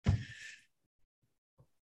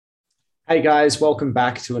Hey guys, welcome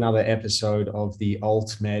back to another episode of the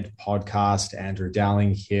AltMed podcast. Andrew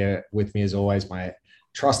Dowling here with me, as always, my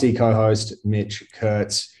trusty co-host Mitch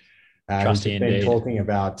Kurtz, who's Trusty just been indeed. talking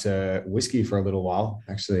about whiskey for a little while.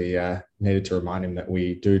 Actually, needed to remind him that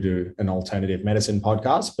we do an alternative medicine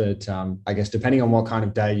podcast, but I guess depending on what kind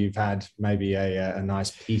of day you've had, maybe a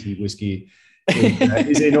nice peaty whiskey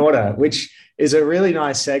is in order, which is a really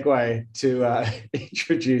nice segue to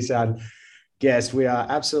introduce our guest. We are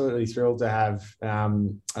absolutely thrilled to have. I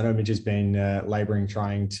know Mitch has been labouring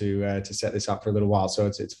trying to set this up for a little while, so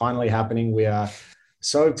it's finally happening. We are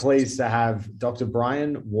so pleased to have Dr.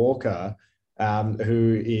 Brian Walker,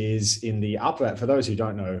 who is in the upper. For those who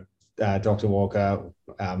don't know, Dr. Walker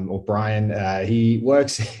or Brian, he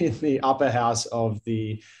works in the upper house of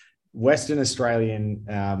the Western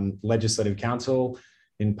Australian Legislative Council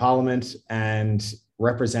in Parliament and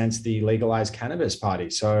represents the Legalised Cannabis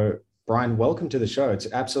Party. So Brian, welcome to the show.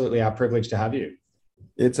 It's absolutely our privilege to have you.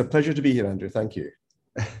 It's a pleasure to be here, Andrew. Thank you.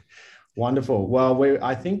 Wonderful. Well,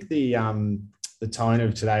 I think the tone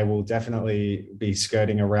of today will definitely be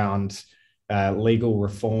skirting around legal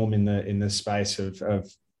reform in the space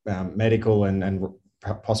of medical and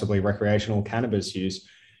possibly recreational cannabis use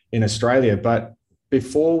in Australia. But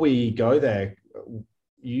before we go there,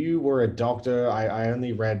 you were a doctor. I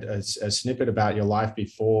only read a snippet about your life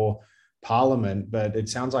before Parliament, but it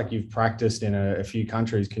sounds like you've practiced in a few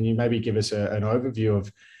countries. Can you maybe give us an overview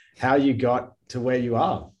of how you got to where you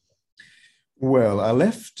are? Well, I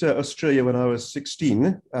left Australia when I was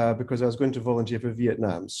 16 because I was going to volunteer for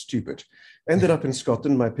Vietnam. Stupid. Ended up in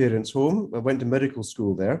Scotland, my parents' home. I went to medical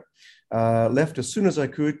school there. Left as soon as I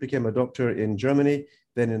could, became a doctor in Germany,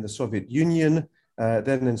 then in the Soviet Union,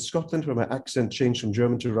 then in Scotland, where my accent changed from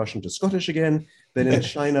German to Russian to Scottish again, then in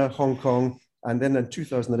China, Hong Kong. And then in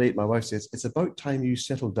 2008, my wife says, it's about time you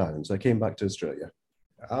settled down. So I came back to Australia.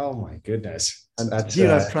 Oh, my goodness. And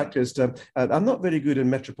here I've practiced. I'm not very good in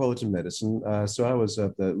metropolitan medicine. So I was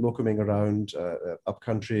locuming around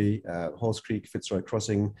upcountry, Halls Creek, Fitzroy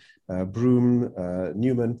Crossing, Broome,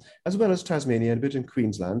 Newman, as well as Tasmania, and a bit in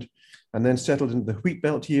Queensland. And then settled in the wheat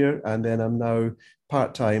belt here. And then I'm now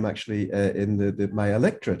part-time actually in my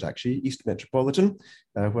electorate, actually, East Metropolitan,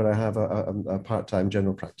 where I have a part-time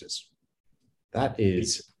general practice. That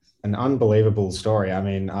is an unbelievable story. I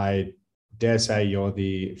mean, I dare say you're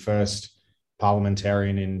the first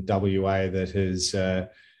parliamentarian in WA that has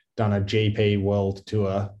done a GP world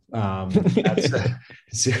tour.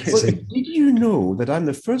 Seriously. Well, did you know that I'm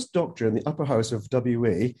the first doctor in the upper house of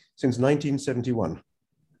WA since 1971?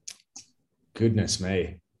 Goodness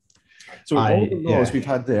me. So all the laws we've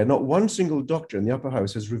had there, not one single doctor in the upper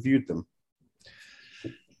house has reviewed them.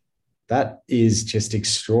 That is just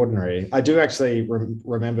extraordinary. I do actually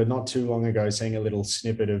remember not too long ago seeing a little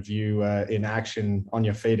snippet of you in action on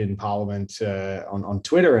your feet in Parliament on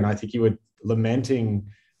Twitter, and I think you were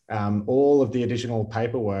lamenting all of the additional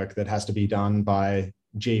paperwork that has to be done by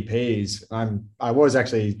GPs. I was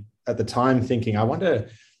actually at the time thinking, I wonder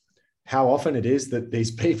how often it is that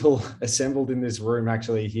these people assembled in this room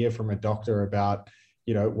actually hear from a doctor about,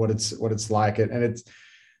 what it's like, and it's.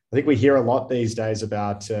 I think we hear a lot these days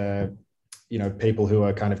about, people who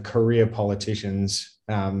are kind of career politicians,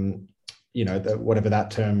 whatever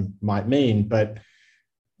that term might mean. But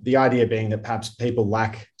the idea being that perhaps people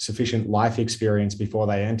lack sufficient life experience before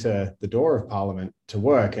they enter the door of Parliament to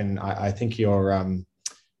work. And I think you're,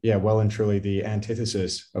 well and truly the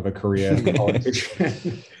antithesis of a career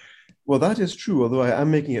politician. Well, that is true, although I am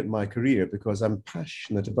making it my career because I'm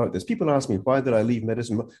passionate about this. People ask me, why did I leave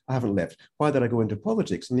medicine? I haven't left. Why did I go into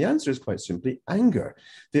politics? And the answer is quite simply anger.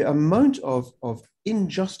 The amount of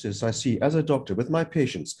injustice I see as a doctor with my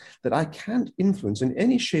patients that I can't influence in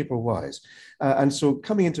any shape or wise. And so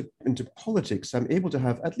coming into politics, I'm able to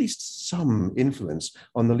have at least some influence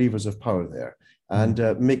on the levers of power there.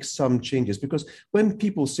 And make some changes. Because when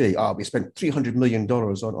people say, we spent $300 million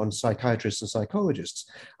on psychiatrists and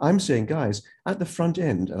psychologists, I'm saying, guys, at the front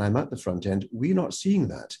end, and I'm at the front end, we're not seeing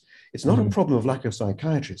that. It's not a problem of lack of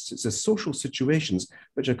psychiatrists. It's the social situations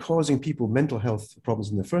which are causing people mental health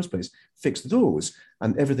problems in the first place. Fix those,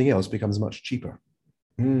 and everything else becomes much cheaper.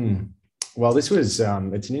 Well, this was,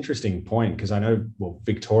 it's an interesting point because I know,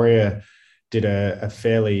 Victoria did a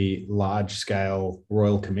fairly large-scale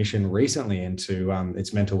royal commission recently into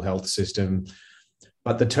its mental health system.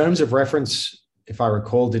 But the terms of reference, if I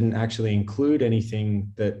recall, didn't actually include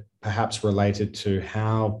anything that perhaps related to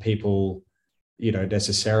how people,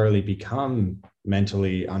 necessarily become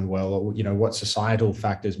mentally unwell, or, what societal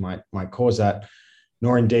factors might cause that,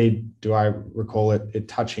 nor indeed do I recall it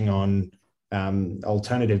touching on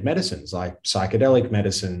alternative medicines like psychedelic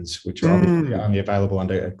medicines, which are obviously only available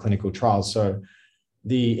under clinical trials. So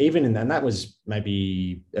and that was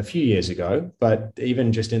maybe a few years ago, but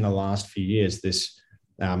even just in the last few years, this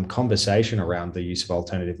conversation around the use of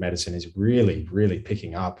alternative medicine is really, really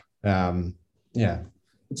picking up.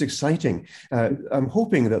 It's exciting. I'm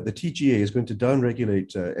hoping that the TGA is going to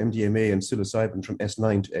downregulate MDMA and psilocybin from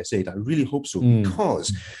S9 to S8. I really hope so,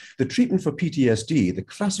 because the treatment for PTSD, the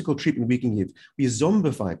classical treatment we can give, we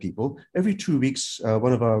zombify people. Every 2 weeks,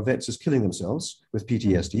 one of our vets is killing themselves with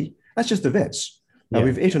PTSD. That's just the vets. We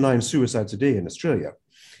have 8 or 9 suicides a day in Australia.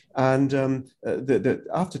 And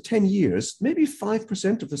after 10 years, maybe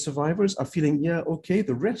 5% of the survivors are feeling, okay,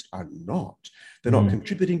 the rest are not. They're not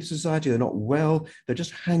contributing to society, they're not well, they're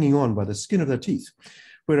just hanging on by the skin of their teeth.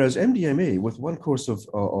 Whereas MDMA, with one course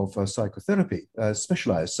of psychotherapy,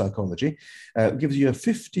 specialized psychology, gives you a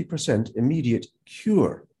 50% immediate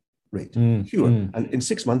cure rate. And in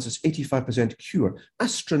 6 months, it's 85% cure.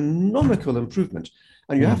 Astronomical improvement.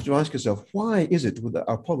 And you have to ask yourself, why is it that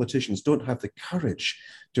our politicians don't have the courage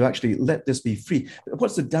to actually let this be free?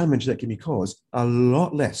 What's the damage that can be caused? A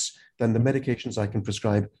lot less than the medications I can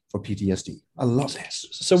prescribe for PTSD. A lot less.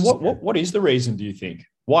 So what is the reason, do you think?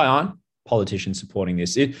 Why aren't politicians supporting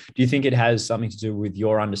this? Do you think it has something to do with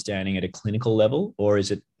your understanding at a clinical level, or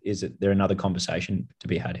is there another conversation to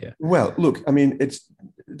be had here? Well, look, I mean, it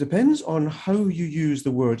depends on how you use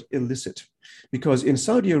the word illicit, because in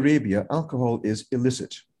Saudi Arabia, alcohol is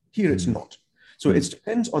illicit. Here it's not. So it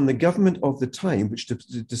depends on the government of the time, which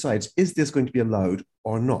decides, is this going to be allowed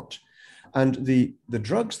or not? And the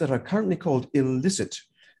drugs that are currently called illicit,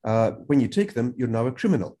 when you take them, you're now a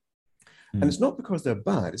criminal. And it's not because they're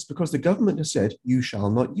bad, it's because the government has said, you shall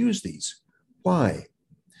not use these. Why?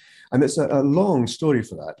 And it's a long story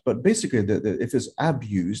for that. But basically, if it's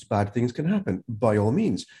abused, bad things can happen. By all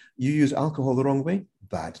means, you use alcohol the wrong way,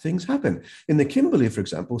 bad things happen. In the Kimberley, for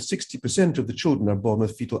example, 60% of the children are born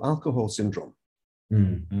with fetal alcohol syndrome.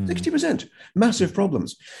 60%, massive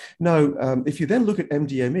problems. Now, if you then look at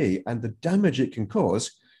MDMA and the damage it can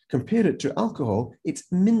cause, compare it to alcohol, it's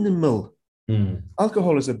minimal.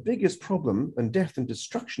 Alcohol is the biggest problem and death and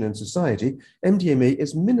destruction in society. MDMA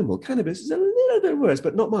is minimal. Cannabis is a little bit worse,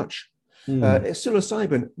 but not much.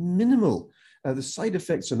 Psilocybin, minimal. The side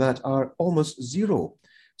effects of that are almost zero.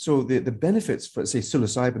 So the benefits for, say,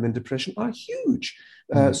 psilocybin and depression are huge.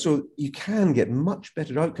 So you can get much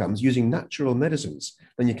better outcomes using natural medicines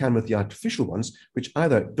than you can with the artificial ones, which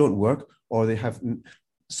either don't work or they have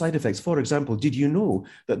side effects. For example, did you know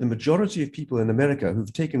that the majority of people in America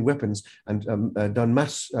who've taken weapons and done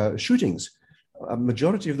mass shootings, a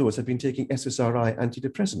majority of those have been taking SSRI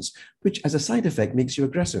antidepressants, which as a side effect makes you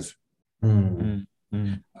aggressive. And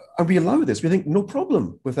we allow this. We think no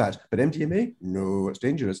problem with that. But MDMA, no, it's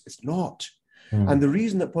dangerous. It's not. And the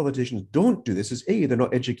reason that politicians don't do this is A, they're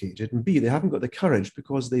not educated, and B, they haven't got the courage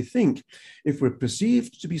because they think if we're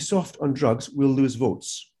perceived to be soft on drugs, we'll lose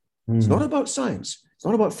votes. It's not about science. It's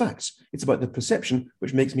not about facts. It's about the perception,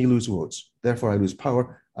 which makes me lose votes. Therefore, I lose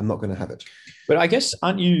power. I'm not going to have it. But I guess,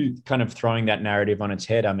 aren't you kind of throwing that narrative on its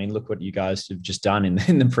head? I mean, look what you guys have just done in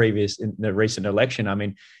the recent election. I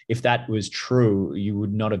mean, if that was true, you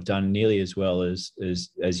would not have done nearly as well as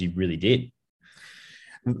you really did.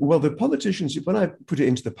 Well, the politicians, when I put it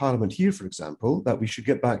into the parliament here, for example, that we should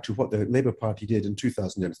get back to what the Labour Party did in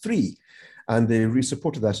 2003, and they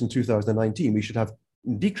re-supported that in 2019, we should have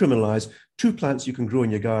decriminalize 2 plants you can grow in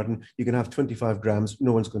your garden. You can have 25 grams.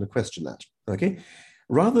 No one's going to question that. Okay.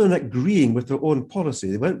 Rather than agreeing with their own policy,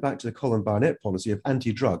 they went back to the Colin Barnett policy of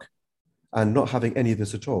anti-drug and not having any of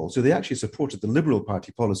this at all. So they actually supported the Liberal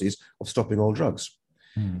Party policies of stopping all drugs.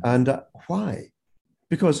 And why?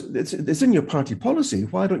 Because it's in your party policy.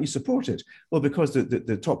 Why don't you support it? Well, because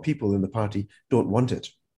the top people in the party don't want it.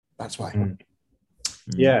 That's why.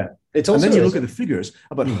 Yeah. It's also, and then you look at the figures,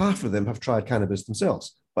 about half of them have tried cannabis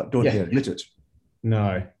themselves, but don't dare admit it.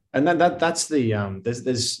 No. And that's the,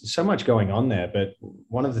 there's so much going on there. But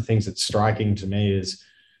one of the things that's striking to me is,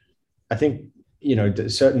 I think,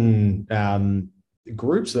 certain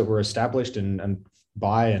groups that were established and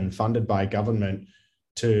by and funded by government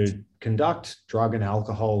to conduct drug and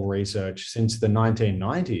alcohol research since the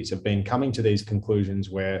 1990s have been coming to these conclusions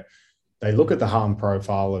where they look at the harm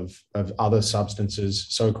profile of other substances,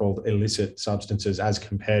 so-called illicit substances, as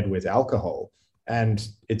compared with alcohol. And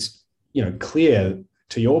it's, clear,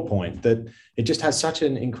 to your point, that it just has such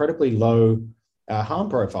an incredibly low harm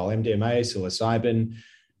profile, MDMA, psilocybin.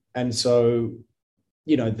 And so,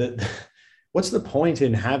 what's the point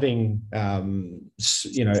in having, what's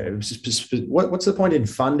the point in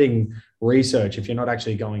funding research if you're not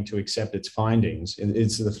actually going to accept its findings?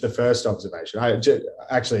 It's the first observation.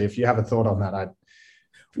 Actually, if you have a thought on that,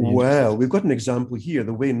 well, we've got an example here,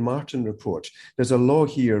 the Wayne Martin report. There's a law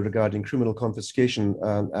here regarding criminal confiscation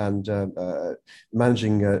and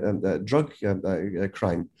managing drug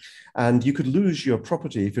crime. And you could lose your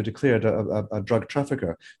property if you're declared a drug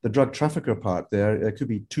trafficker. The drug trafficker part there, it could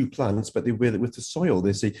be 2 plants, but they wear it with the soil.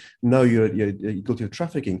 They say, now you're guilty of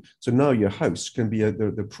trafficking. So now your house can be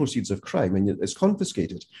the proceeds of crime and it's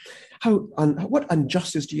confiscated. What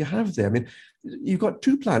injustice do you have there? I mean, you've got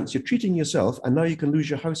 2 plants, you're treating yourself, and now you can lose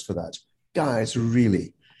your house for that. Guys,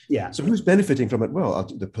 really? Yeah. So who's benefiting from it? Well,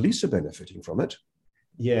 the police are benefiting from it.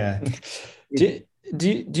 Yeah. Do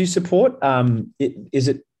you support, is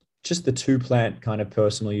it just the 2 plant kind of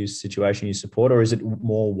personal use situation you support, or is it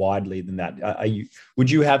more widely than that?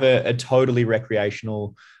 Would you have a totally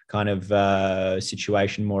recreational kind of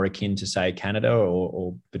situation more akin to, say, Canada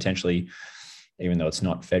or potentially, even though it's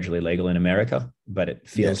not federally legal in America, but it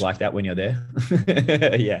feels like that when you're there?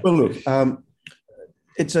 Yeah. Well, look,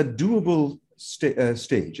 it's a doable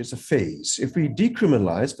stage. It's a phase. If we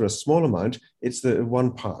decriminalize for a small amount, it's the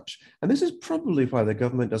one part. And this is probably why the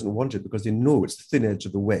government doesn't want it, because they know it's the thin edge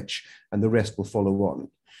of the wedge and the rest will follow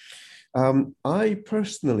on. I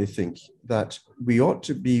personally think that we ought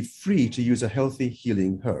to be free to use a healthy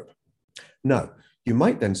healing herb. Now, you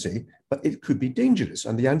might then say, but it could be dangerous.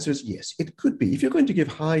 And the answer is yes, it could be. If you're going to give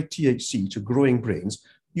high THC to growing brains,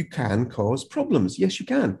 you can cause problems. Yes, you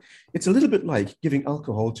can. It's a little bit like giving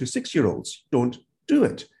alcohol to 6-year-olds. Don't do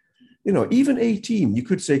it. Even 18, you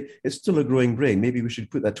could say it's still a growing brain. Maybe we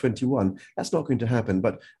should put that 21. That's not going to happen.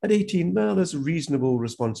 But at 18, well, there's reasonable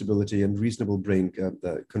responsibility and reasonable brain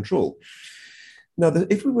control. Now,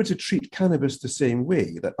 if we were to treat cannabis the same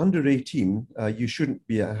way, that under 18, you shouldn't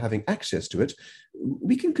be having access to it,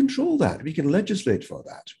 we can control that. We can legislate for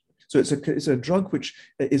that. So it's a drug which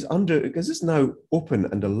is because it's now open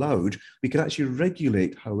and allowed, we can actually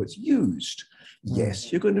regulate how it's used.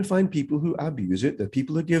 Yes, you're going to find people who abuse it, the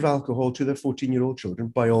people who give alcohol to their 14-year-old children,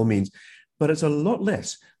 by all means. But it's a lot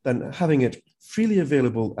less than having it freely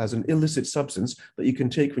available as an illicit substance that you can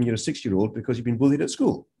take when you're a 6-year-old because you've been bullied at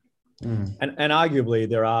school. And arguably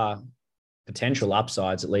there are potential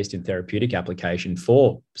upsides, at least in therapeutic application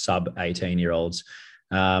for sub 18-year-olds,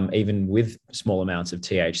 even with small amounts of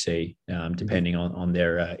THC, depending on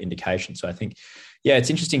their indication. So I think, yeah,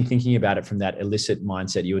 it's interesting thinking about it from that illicit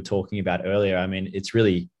mindset you were talking about earlier. I mean, it's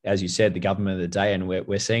really, as you said, the government of the day, and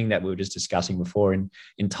we're seeing that we were just discussing before in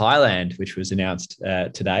Thailand, which was announced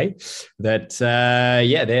today, that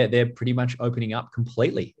they're pretty much opening up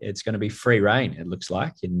completely. It's going to be free reign, it looks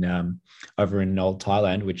like, over in old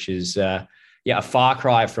Thailand, which is a far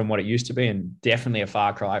cry from what it used to be, and definitely a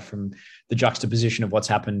far cry from the juxtaposition of what's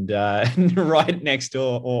happened right next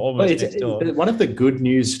door or almost next door. One of the good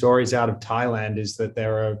news stories out of Thailand is that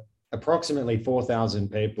there are approximately 4,000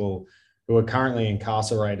 people who are currently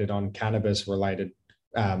incarcerated on cannabis-related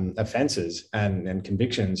offences and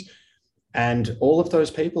convictions. And all of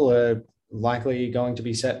those people are likely going to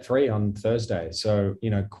be set free on Thursday. So,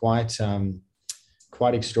 quite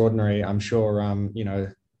extraordinary. I'm sure,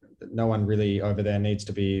 no one really over there needs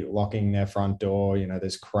to be locking their front door.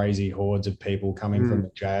 There's crazy hordes of people coming from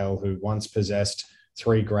the jail who once possessed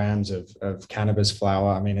 3 grams of cannabis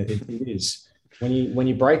flower. I mean, it is, when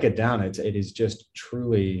you break it down, it is just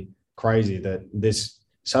truly crazy that this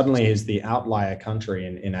suddenly is the outlier country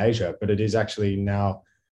in Asia, but it is actually now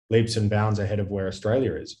leaps and bounds ahead of where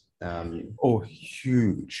Australia is.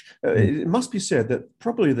 Huge. It must be said that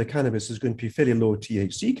probably the cannabis is going to be fairly low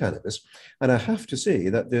THC cannabis. And I have to say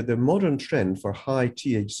that the modern trend for high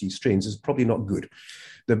THC strains is probably not good.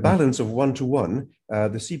 The balance of 1-to-1,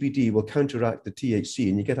 the CBD will counteract the THC,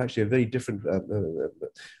 and you get actually a very different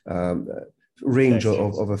range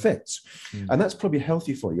of effects. And that's probably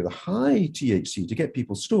healthy for you. The high THC to get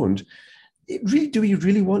people stoned, do we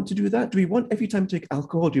really want to do that? Do we want every time to take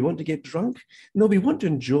alcohol? Do we want to get drunk? No, we want to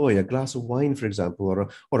enjoy a glass of wine, for example,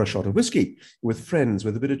 or a shot of whiskey with friends,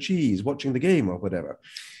 with a bit of cheese, watching the game or whatever.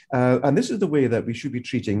 And this is the way that we should be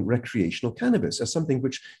treating recreational cannabis, as something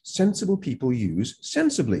which sensible people use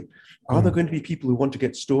sensibly. Are there going to be people who want to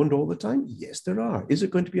get stoned all the time? Yes, there are. Is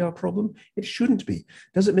it going to be our problem? It shouldn't be.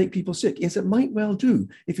 Does it make people sick? Yes, it might well do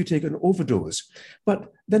if you take an overdose.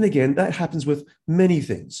 But then again, that happens with many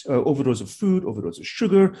things. Overdose of food, overdose of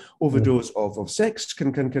sugar, overdose of sex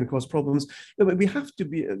can cause problems. But we have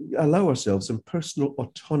to allow ourselves some personal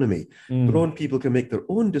autonomy. Grown people can make their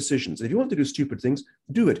own decisions. If you want to do stupid things,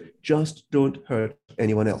 do it. Just don't hurt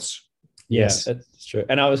anyone else. Yes. Yeah, that's true.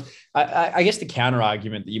 And I guess the counter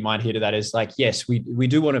argument that you might hear to that is like, yes, we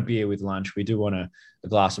do want a beer with lunch. We do want a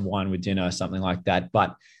glass of wine with dinner, something like that.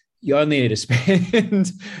 But you only need to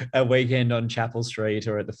spend a weekend on Chapel Street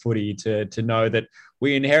or at the footy to know that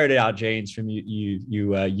we inherited our genes from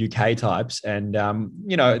you UK types. And,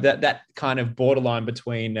 that kind of borderline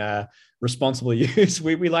between responsible use,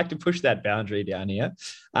 we like to push that boundary down here.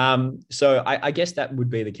 So I guess that would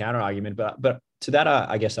be the counter argument. But to that,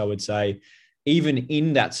 I guess I would say, even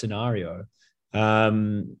in that scenario,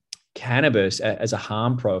 cannabis as a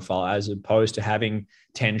harm profile, as opposed to having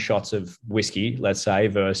 10 shots of whiskey, let's say,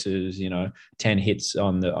 versus 10 hits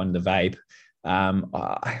on the vape,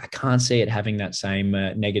 I can't see it having that same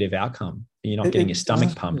negative outcome. You're not getting your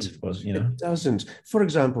stomach pumped. It doesn't. For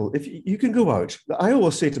example, if you can go out, I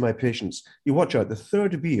always say to my patients, you watch out, the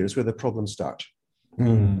third beer is where the problems start.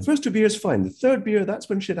 The first 2 beers, fine. The third beer, that's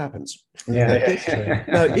when shit happens. Yeah.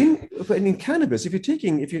 Now, in cannabis,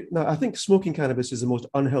 now I think smoking cannabis is the most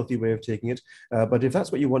unhealthy way of taking it. But if that's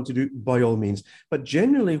what you want to do, by all means. But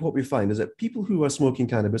generally, what we find is that people who are smoking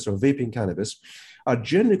cannabis or vaping cannabis are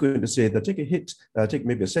generally going to say they'll take a hit, take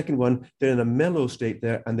maybe a second one. They're in a mellow state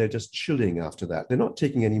there, and they're just chilling after that. They're not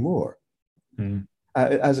taking any more.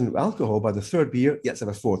 As in alcohol, by the third beer, let's have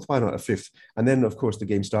a fourth, why not a fifth? And then, of course, the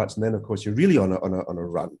game starts, and then, of course, you're really on a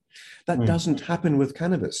run. That doesn't happen with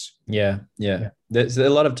cannabis. Yeah. There's a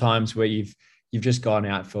lot of times where you've just gone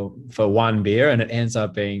out for one beer, and it ends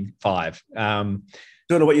up being 5.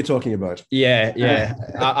 Don't know what you're talking about. Yeah.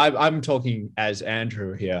 I'm talking as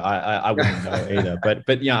Andrew here. I wouldn't know either, but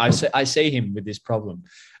I see him with this problem.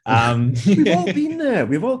 We've all been there.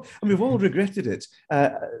 We've all regretted it,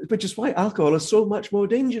 which is why alcohol is so much more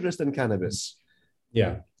dangerous than cannabis.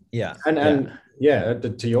 Yeah. And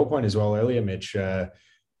to your point as well earlier, Mitch.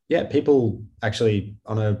 People actually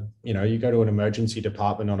you go to an emergency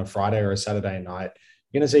department on a Friday or a Saturday night,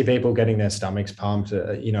 you're going to see people getting their stomachs pumped.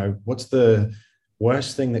 What's the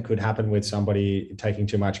worst thing that could happen with somebody taking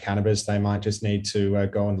too much cannabis? They might just need to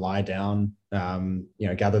go and lie down,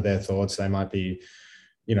 gather their thoughts. They might be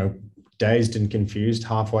dazed and confused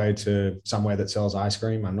halfway to somewhere that sells ice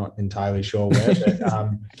cream. I'm not entirely sure where,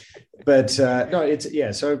 but no,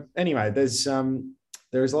 it's So anyway, there's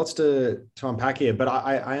lots to unpack here, but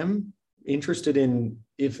I am interested in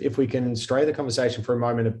if we can stray the conversation for a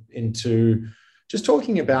moment into just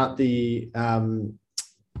talking about the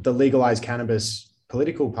legalized cannabis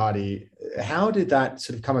political party. How did that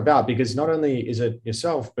sort of come about? Because not only is it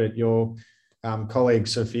yourself, but your colleague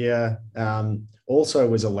Sophia also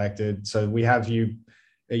was elected. So we have you.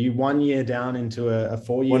 Are you 1 year down into a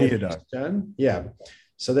 4-year term? Yeah.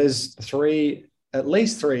 So there's at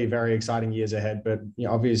least three very exciting years ahead. But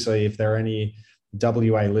obviously, if there are any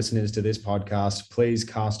WA listeners to this podcast, please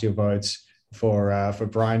cast your votes for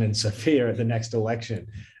Brian and Sophia at the next election.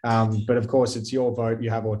 But of course, it's your vote. You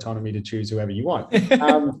have autonomy to choose whoever you want.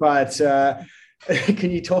 But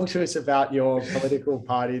can you talk to us about your political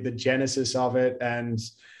party, the genesis of it, and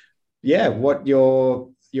what your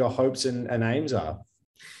hopes and aims are?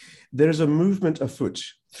 There is a movement afoot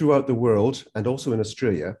throughout the world and also in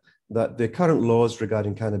Australia that the current laws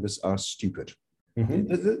regarding cannabis are stupid.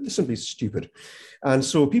 They're simply stupid. And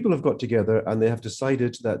so people have got together and they have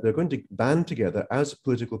decided that they're going to band together as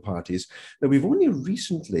political parties. Now, we've only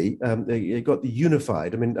recently got the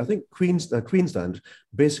unified. I mean, I think Queensland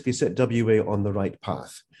basically set WA on the right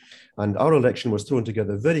path. And our election was thrown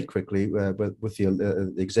together very quickly with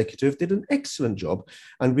the executive, did an excellent job.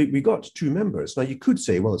 And we got 2 members. Now, you could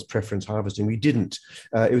say, well, it's preference harvesting. We didn't.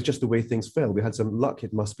 It was just the way things fell. We had some luck,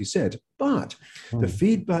 it must be said. But the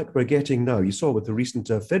feedback we're getting now, you saw with the recent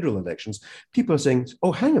federal elections, people are saying,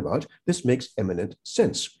 oh, hang about, this makes eminent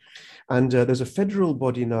sense. And there's a federal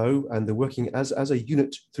body now, and they're working as a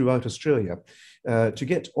unit throughout Australia to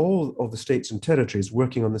get all of the states and territories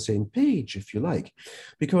working on the same page, if you like.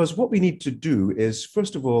 Because what we need to do is,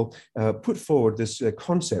 first of all, put forward this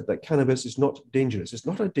concept that cannabis is not dangerous. It's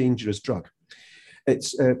not a dangerous drug.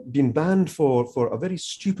 It's been banned for a very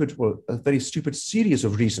stupid series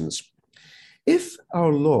of reasons. If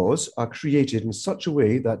our laws are created in such a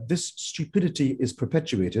way that this stupidity is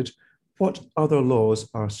perpetuated, what other laws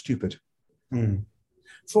are stupid?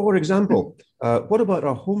 For example, what about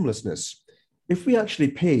our homelessness? If we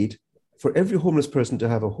actually paid for every homeless person to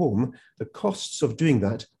have a home, the costs of doing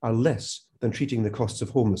that are less than treating the costs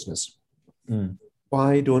of homelessness.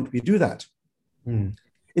 Why don't we do that?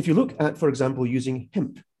 If you look at, for example, using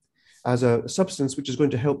hemp as a substance which is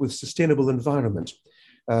going to help with sustainable environment,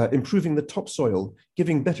 improving the topsoil,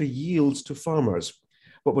 giving better yields to farmers,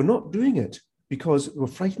 but we're not doing it because we're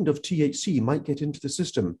frightened of THC might get into the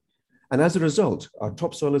system. And as a result, our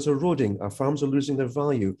topsoil is eroding, our farms are losing their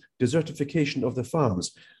value, desertification of the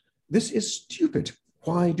farms. This is stupid.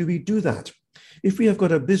 Why do we do that? If we have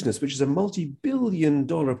got a business which is a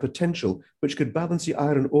multi-billion-dollar potential, which could balance the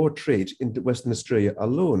iron ore trade in Western Australia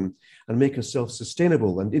alone and make us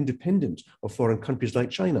self-sustainable and independent of foreign countries like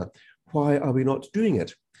China, why are we not doing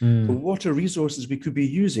it? The water resources we could be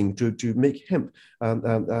using to make hemp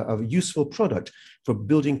a useful product for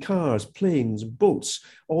building cars, planes, boats,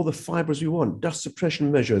 all the fibers we want, dust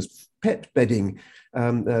suppression measures, pet bedding,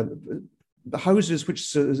 the houses which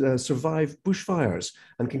survive bushfires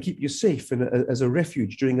and can keep you safe as a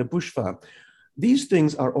refuge during a bushfire. These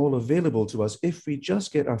things are all available to us if we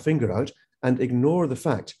just get our finger out and ignore the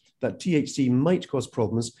fact that THC might cause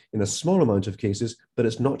problems in a small amount of cases, but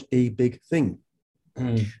it's not a big thing.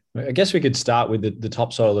 I guess we could start with the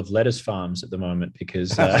topsoil of lettuce farms at the moment,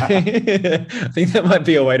 because I think that might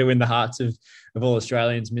be a way to win the hearts of all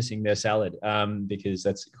Australians missing their salad, because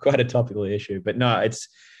that's quite a topical issue. But no, it's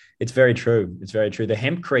very true. It's very true. The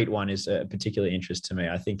hempcrete one is a particular interest to me.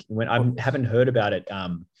 I think when I haven't heard about it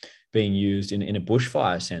being used in a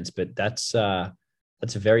bushfire sense, but that's a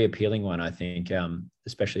very appealing one, I think,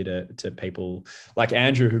 especially to people like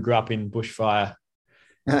Andrew who grew up in bushfire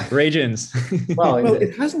regions. Well,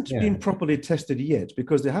 it hasn't been properly tested yet,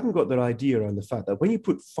 because they haven't got their idea around the fact that when you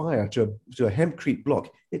put fire to a hempcrete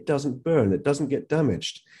block, it doesn't burn, it doesn't get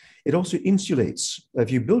damaged. It also insulates.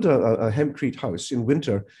 If you build a hempcrete house in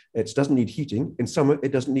winter, it doesn't need heating. In summer,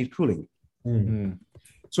 it doesn't need cooling. Mm-hmm.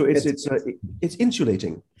 So it's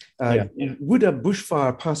insulating. Would a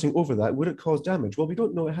bushfire passing over that, would it cause damage? Well, we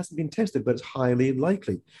don't know. It hasn't been tested, but it's highly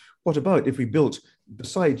likely. What about if we built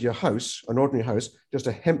beside your house, an ordinary house, just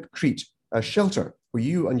a hempcrete shelter where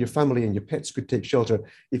you and your family and your pets could take shelter?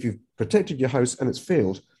 If you've protected your house and it's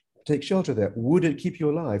failed, take shelter there. Would it keep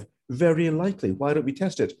you alive? Very likely. Why don't we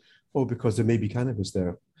test it? Oh, because there may be cannabis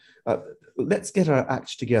there. Let's get our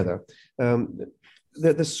act together.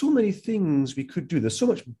 There's so many things we could do. There's so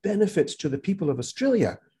much benefit to the people of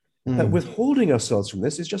Australia that withholding ourselves from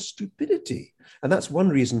this is just stupidity. And that's one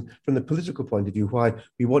reason from the political point of view why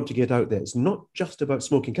we want to get out there. It's not just about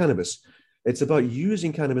smoking cannabis. It's about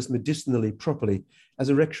using cannabis medicinally properly as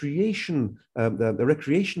a recreation, the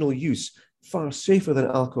recreational use, far safer than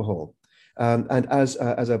alcohol. And as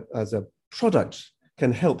a product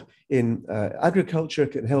can help in agriculture,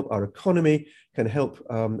 can help our economy, can help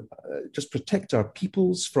just protect our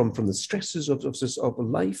peoples from the stresses of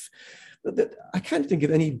life. I can't think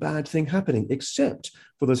of any bad thing happening, except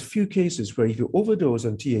for those few cases where if you overdose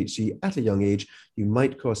on THC at a young age, you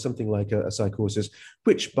might cause something like a psychosis,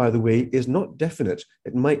 which, by the way, is not definite.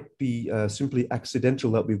 It might be simply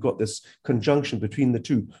accidental that we've got this conjunction between the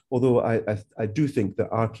two, although I do think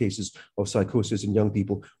there are cases of psychosis in young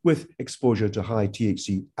people with exposure to high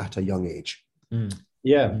THC at a young age.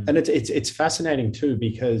 Yeah, and it's fascinating too,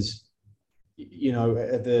 because, you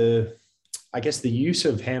know, I guess the use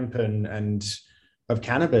of hemp and of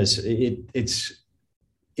cannabis, it's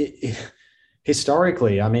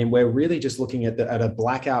historically, I mean, we're really just looking at a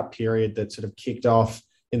blackout period that sort of kicked off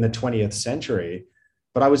in the 20th century.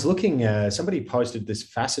 But I was looking, somebody posted this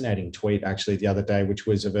fascinating tweet actually the other day, which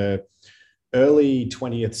was of a early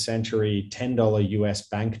 20th century $10 US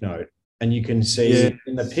banknote. And you can see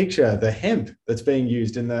in the picture the hemp that's being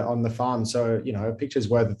used on the farm. So, you know, a picture's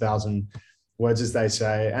worth 1,000 words, as they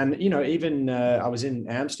say. And, you know, even I was in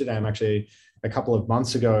Amsterdam actually a couple of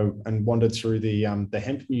months ago and wandered through the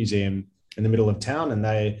hemp museum in the middle of town, and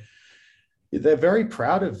they're very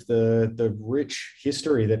proud of the rich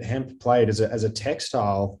history that hemp played as a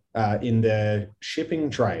textile in their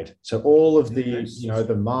shipping trade. So all of the, you know,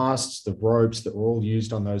 the masts, the ropes that were all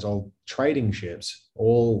used on those old trading ships,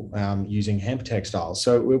 all using hemp textiles.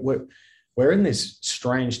 So we're in this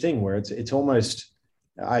strange thing where it's almost,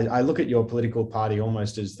 I look at your political party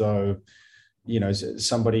almost as though, you know,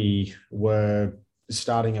 somebody were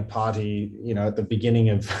starting a party, you know, at the beginning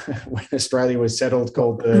of when Australia was settled,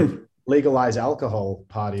 called the Legalize Alcohol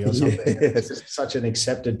Party or something. It's just such an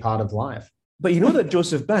accepted part of life. But you know that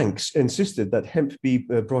Joseph Banks insisted that hemp be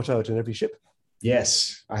brought out in every ship?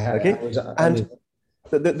 Yes, I have. Okay, on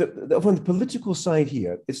the political side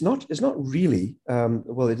here, it's not really,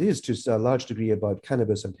 well, it is to a large degree about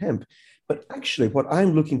cannabis and hemp, but actually what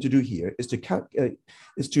I'm looking to do here is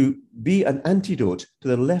to be an antidote to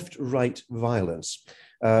the left-right violence.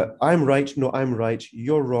 I'm right, no, I'm right,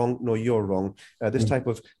 you're wrong, no, you're wrong, this type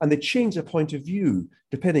of, and they change their point of view,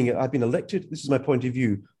 depending, I've been elected, this is my point of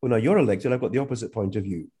view. Well, now you're elected, I've got the opposite point of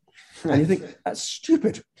view. And you think, that's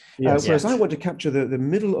stupid. Whereas I want to capture the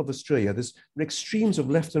middle of Australia, there's extremes of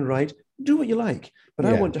left and right, do what you like. But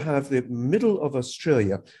I want to have the middle of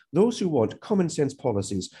Australia, those who want common sense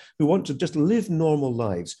policies, who want to just live normal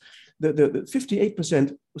lives. The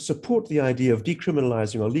 58% support the idea of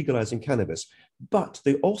decriminalizing or legalizing cannabis, but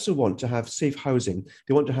they also want to have safe housing.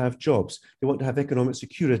 They want to have jobs. They want to have economic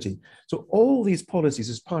security. So all these policies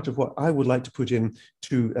is part of what I would like to put in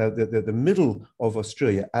to the middle of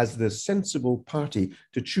Australia as the sensible party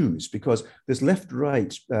to choose, because this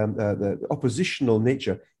left-right, the oppositional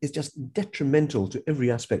nature is just detrimental to every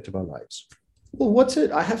aspect of our lives. Well,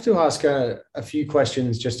 I have to ask a few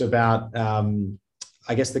questions just about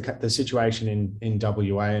I guess the situation in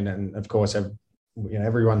WA, and of course,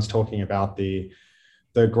 everyone's talking about the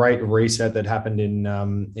great reset that happened in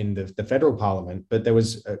the federal parliament, but there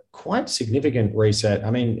was a quite significant reset. I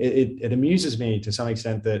mean, it amuses me to some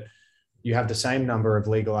extent that you have the same number of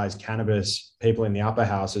legalized cannabis people in the upper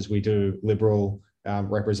house as we do Liberal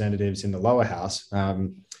representatives in the lower house.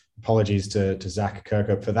 Apologies to Zach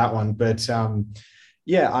Kirkup for that one, but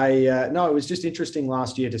no, it was just interesting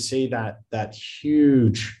last year to see that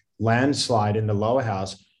huge landslide in the lower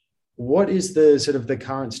house. What is the sort of the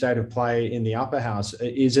current state of play in the upper house?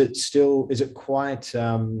 Is it quite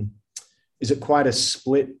a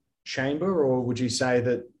split chamber, or would you say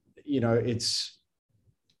that you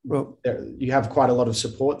have quite a lot of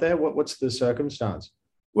support there? What's the circumstance?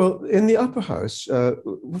 Well, in the upper house,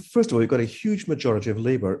 first of all, you've got a huge majority of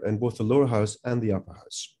Labour in both the lower house and the upper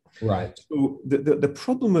house. Right. So the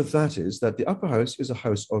problem with that is that the upper house is a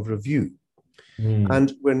house of review.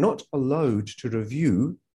 And we're not allowed to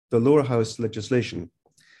review the lower house legislation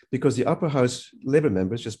because the upper house Labour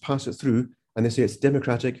members just pass it through and they say it's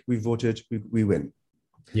democratic, we voted, we win.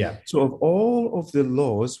 Yeah. So of all of the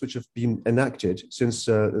laws which have been enacted since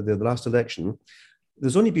the last election,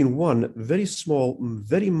 there's only been one very small,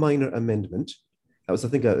 very minor amendment. That was, I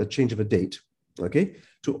think, a change of a date, okay,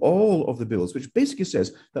 to all of the bills, which basically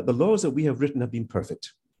says that the laws that we have written have been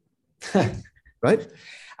perfect, right?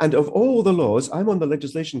 And of all the laws, I'm on the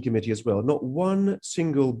legislation committee as well. Not one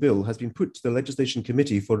single bill has been put to the legislation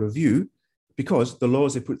committee for review because the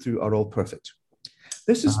laws they put through are all perfect.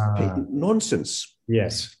 This is nonsense.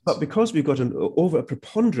 Yes. But because we've got over a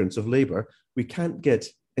preponderance of Labour, we can't get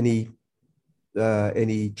any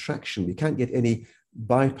traction. We can't get any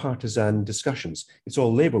bipartisan discussions. It's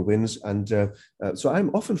all Labour wins. And so I'm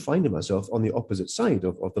often finding myself on the opposite side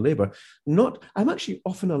of the Labour. I'm actually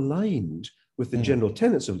often aligned with the general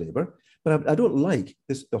tenets of Labour, but I don't like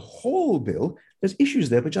the whole bill. There's issues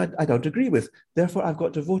there which I don't agree with. Therefore, I've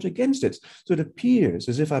got to vote against it. So it appears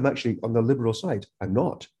as if I'm actually on the Liberal side. I'm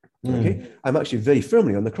not. Okay, I'm actually very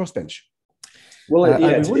firmly on the crossbench. Well,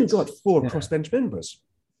 we've only got 4 crossbench members.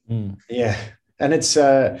 Yeah, and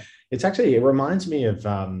it reminds me of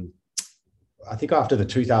I think after the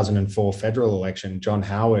 2004 federal election, John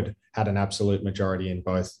Howard had an absolute majority in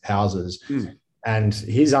both houses. And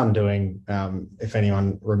his undoing, if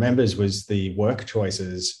anyone remembers, was the work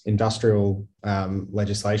choices, industrial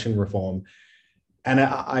legislation reform. And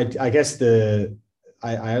I guess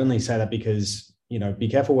I only say that because, be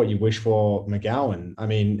careful what you wish for, McGowan. I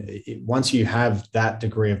mean, once you have that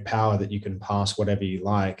degree of power that you can pass whatever you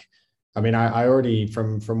like, I mean, I already,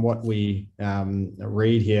 from what we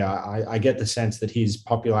read here, I get the sense that his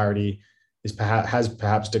popularity has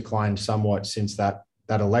perhaps declined somewhat since that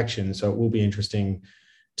election. So it will be interesting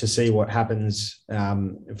to see what happens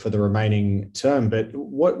for the remaining term. But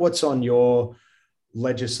what's on your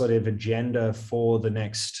legislative agenda for the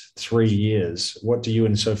next 3 years? What do you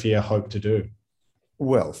and Sophia hope to do?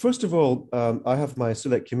 Well, first of all, I have my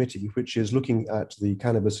select committee, which is looking at the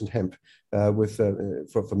cannabis and hemp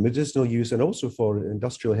for medicinal use and also for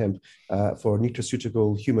industrial hemp for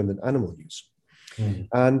nutraceutical human and animal use.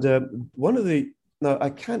 And now,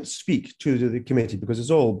 I can't speak to the committee because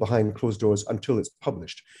it's all behind closed doors until it's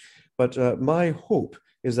published. But my hope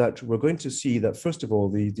is that we're going to see that, first of all,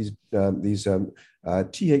 these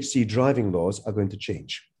THC driving laws are going to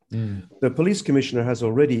change. The police commissioner has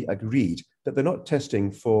already agreed that they're not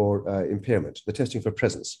testing for impairment, they're testing for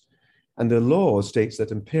presence. And the law states that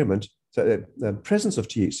the presence of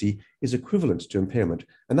THC is equivalent to impairment.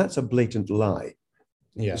 And that's a blatant lie.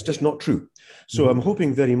 Yeah. It's just not true. So I'm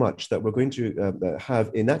hoping very much that we're going to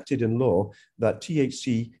have enacted in law that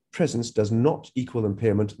THC presence does not equal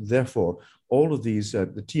impairment. Therefore, all of these,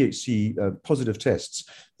 the THC positive tests,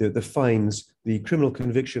 the fines, the criminal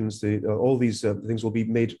convictions, all these things will be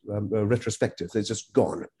made retrospective. They're just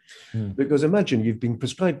gone. Because imagine you've been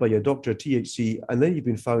prescribed by your doctor THC, and then you've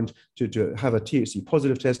been found to have a THC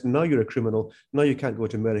positive test, and now you're a criminal. Now you can't go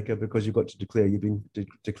to America because you've got to declare you've been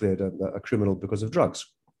declared a criminal because of drugs.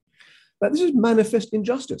 But this is manifest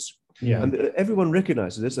injustice. Yeah. And everyone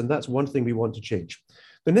recognizes this, and that's one thing we want to change.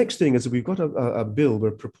 The next thing is that we've got a bill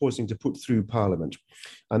we're proposing to put through Parliament.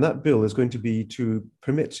 And that bill is going to be to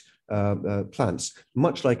permit plants,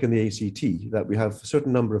 much like in the ACT, that we have a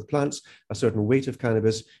certain number of plants, a certain weight of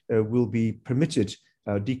cannabis will be permitted,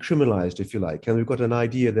 decriminalized, if you like. And we've got an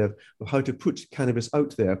idea there of how to put cannabis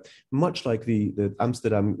out there, much like the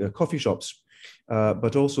Amsterdam coffee shops.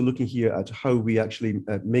 But also looking here at how we actually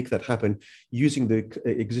make that happen using the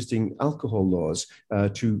existing alcohol laws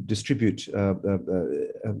to distribute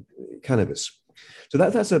cannabis. So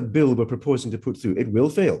that's a bill we're proposing to put through. It will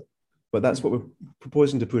fail, but that's what we're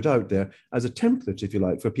proposing to put out there as a template, if you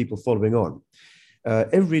like, for people following on.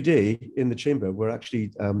 Every day in the chamber, we're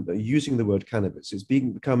actually using the word cannabis. It's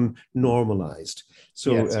become normalized.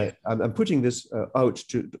 So yes. I'm putting this out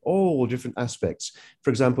to all different aspects.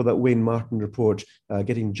 For example, that Wayne Martin report,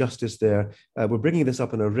 Getting Justice There. We're bringing this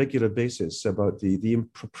up on a regular basis about the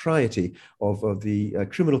impropriety of the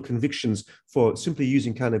criminal convictions for simply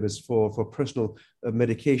using cannabis for personal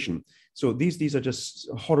medication. So these are just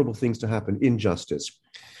horrible things to happen, injustice.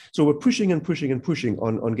 So we're pushing and pushing and pushing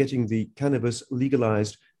on getting the cannabis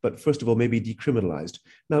legalized, but first of all, maybe decriminalized.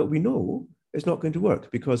 Now, we know it's not going to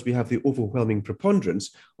work because we have the overwhelming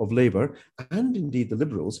preponderance of Labour and indeed the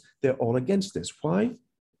Liberals. They're all against this. Why?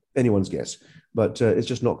 Anyone's guess, but it's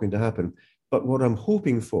just not going to happen. But what I'm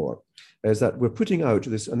hoping for is that we're putting out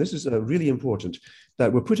this, and this is really important,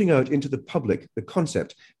 that we're putting out into the public the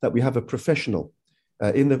concept that we have a professional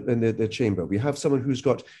in the chamber. We have someone who's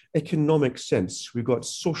got economic sense, we've got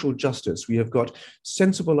social justice, we have got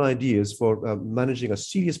sensible ideas for managing a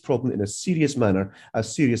serious problem in a serious manner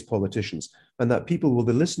as serious politicians, and that people will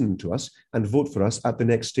be listening to us and vote for us at the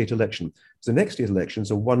next state election. So the next state election is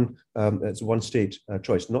it's a one state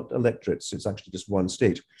choice, not electorates, it's actually just one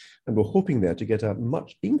state. And we're hoping there to get a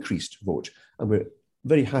much increased vote, and we're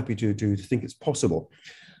very happy to think it's possible.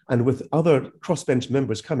 And with other crossbench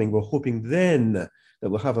members coming, we're hoping then that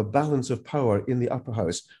we'll have a balance of power in the upper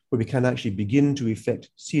house where we can actually begin to effect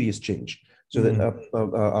serious change. So that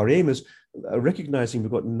our aim is recognizing we've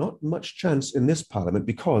got not much chance in this parliament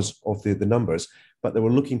because of the numbers, but that we're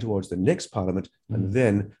looking towards the next parliament, and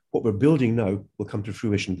then what we're building now will come to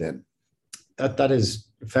fruition then. That is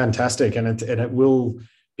fantastic. And it will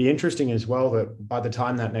be interesting as well that by the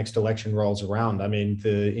time that next election rolls around, I mean,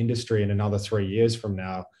 the industry in another 3 years from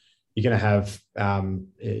now, you're going to have,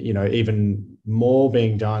 even more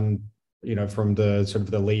being done, from the sort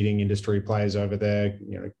of the leading industry players over there,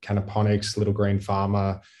 Canaponics, Little Green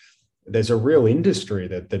Pharma. There's a real industry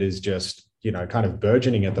that is just, kind of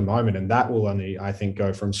burgeoning at the moment. And that will only, I think,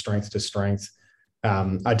 go from strength to strength.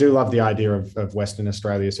 I do love the idea of Western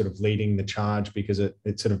Australia sort of leading the charge because it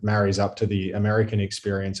sort of marries up to the American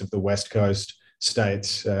experience of the West Coast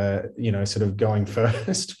states, sort of going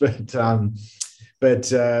first.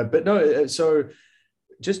 But no, so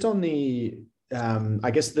just on the,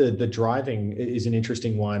 I guess the driving is an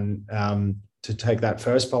interesting one to take that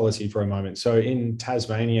first policy for a moment. So in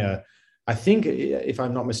Tasmania, I think, if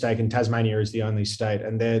I'm not mistaken, Tasmania is the only state,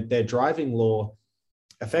 and their driving law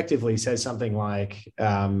effectively says something like,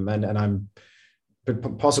 and I'm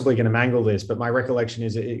possibly going to mangle this, but my recollection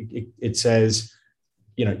is it says,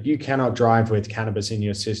 you cannot drive with cannabis in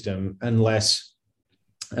your system unless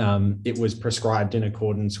it was prescribed in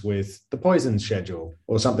accordance with the poison schedule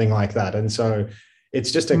or something like that. And so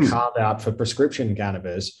it's just a carve out for prescription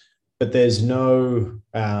cannabis, but there's no,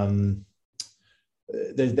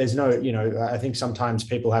 there's no, I think sometimes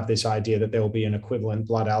people have this idea that there will be an equivalent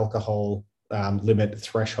blood alcohol limit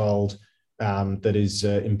threshold that is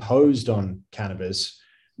imposed on cannabis.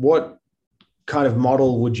 What kind of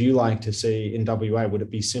model would you like to see in WA? Would it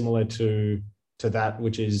be similar to that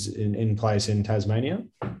which is in place in Tasmania?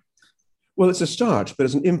 Well, it's a start, but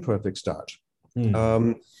it's an imperfect start.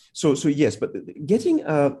 So yes, but getting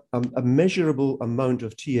a measurable amount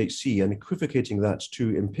of THC and equivocating that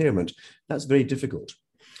to impairment, that's very difficult.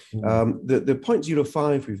 The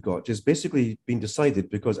 0.05 we've got is basically been decided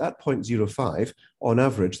because at 0.05, on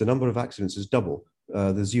average, the number of accidents is double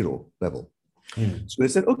the zero level. So they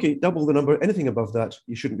said, okay, double the number, anything above that,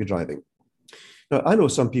 you shouldn't be driving. Now, I know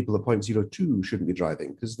some people at 0.02 shouldn't be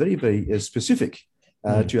driving because it's very, very specific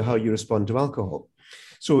to how you respond to alcohol.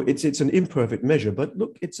 So it's an imperfect measure, but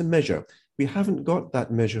look, it's a measure. We haven't got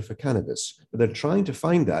that measure for cannabis, but they're trying to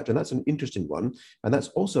find that, and that's an interesting one. And that's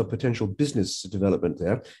also a potential business development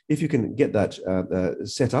there. If you can get that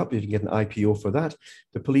set up, if you can get an IPO for that,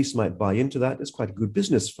 the police might buy into that. It's quite a good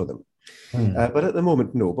business for them. But at the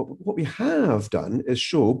moment, no. But what we have done is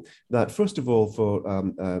show that, first of all, for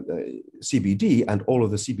CBD and all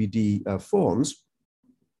of the CBD forms,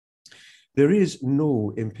 there is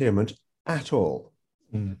no impairment at all.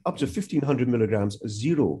 Up to 1,500 milligrams,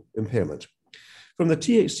 zero impairment. From the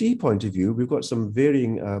THC point of view, we've got some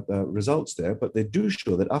varying results there, but they do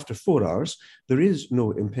show that after 4 hours, there is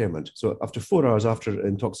no impairment. So after 4 hours after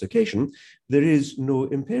intoxication, there is no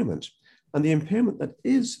impairment. And the impairment that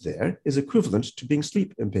is there is equivalent to being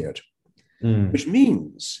sleep impaired, which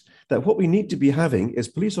means that what we need to be having is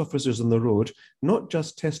police officers on the road, not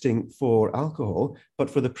just testing for alcohol, but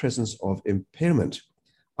for the presence of impairment.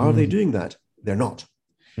 Are they doing that? They're not.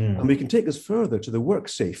 And we can take this further to the work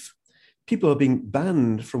safe. People are being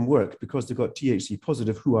banned from work because they've got THC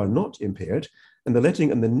positive who are not impaired, and they're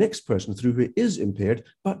letting the next person through who is impaired,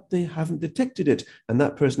 but they haven't detected it, and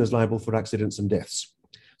that person is liable for accidents and deaths.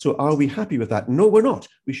 So are we happy with that? No, we're not.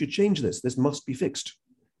 We should change this. This must be fixed.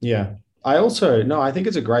 Yeah. I think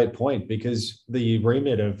it's a great point, because the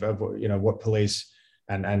remit of what police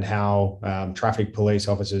and how traffic police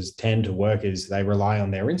officers tend to work is they rely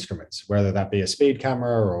on their instruments, whether that be a speed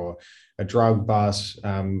camera or a drug bus,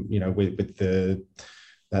 with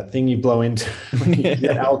that thing you blow into when you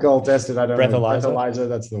get alcohol tested. I don't know. Breathalyzer,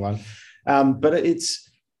 that's the one. But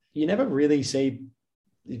you never really see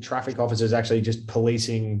traffic officers actually just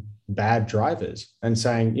policing bad drivers and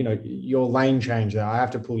saying, your lane change there, I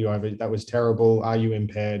have to pull you over. That was terrible. Are you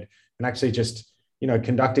impaired? And actually just,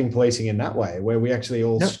 conducting policing in that way, where we actually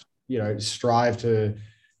all, strive to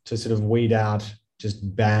sort of weed out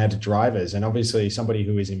just bad drivers. And obviously somebody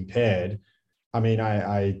who is impaired, I mean,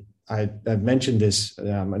 I've mentioned this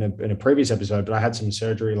in a previous episode, but I had some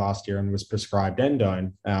surgery last year and was prescribed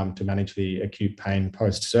Endone to manage the acute pain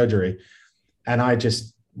post-surgery. And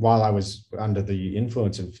while I was under the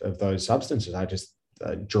influence of those substances,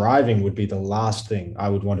 driving would be the last thing I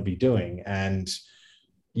would want to be doing, and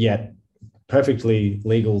yet perfectly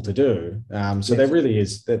legal to do. So there really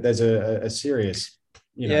is, there's a serious,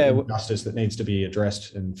 injustice that needs to be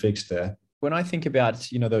addressed and fixed there. When I think about,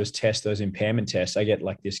 those tests, those impairment tests, I get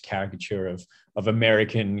like this caricature of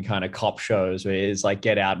American kind of cop shows where it's like,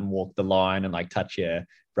 get out and walk the line and like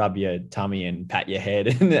rub your tummy and pat your head.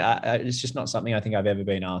 And it's just not something I think I've ever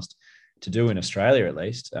been asked to do in Australia, at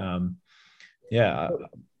least. There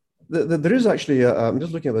is actually, I'm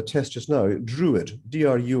just looking at the test just now, DRUID,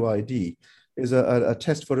 DRUID, is a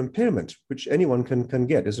test for impairment, which anyone can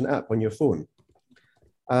get as an app on your phone.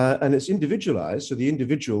 And it's individualized, so the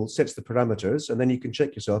individual sets the parameters, and then you can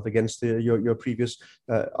check yourself against your previous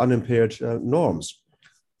unimpaired norms.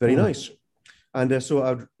 Very nice. And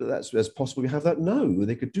so that's possible we have that now.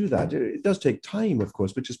 They could do that. It does take time, of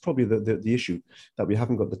course, which is probably the issue, that we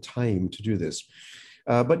haven't got the time to do this.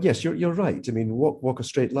 But yes, you're right. I mean, walk a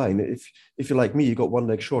straight line. If you're like me, you got one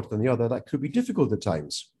leg shorter than the other, that could be difficult at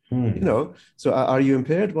times. So are you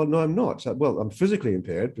impaired? Well, no, I'm not. Well, I'm physically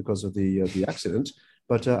impaired because of the accident,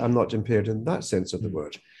 but I'm not impaired in that sense of the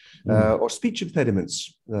word. Or speech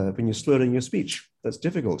impediments, when you're slurring your speech, that's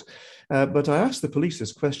difficult. But I asked the police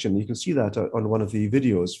this question. You can see that on one of the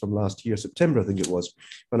videos from last year, September, I think it was,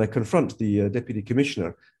 when I confront the Deputy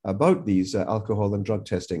Commissioner about these alcohol and drug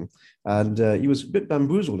testing. And he was a bit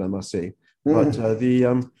bamboozled, I must say. But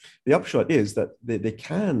the upshot is that they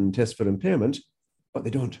can test for impairment, but they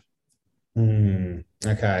don't.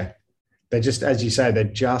 Okay. They're just, as you say, they're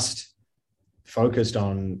just focused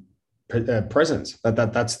on presence.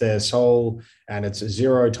 That's their soul, and it's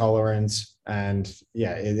zero tolerance. And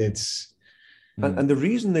yeah, it's. And the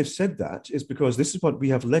reason they've said that is because this is what we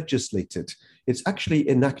have legislated. It's actually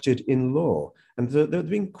enacted in law. And they're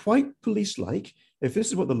being quite police-like. If this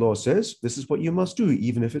is what the law says, this is what you must do,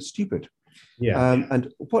 even if it's stupid. Yeah.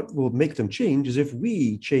 And what will make them change is if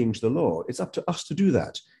we change the law. It's up to us to do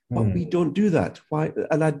that. But we don't do that. Why?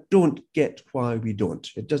 And I don't get why we don't.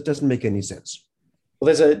 It just doesn't make any sense.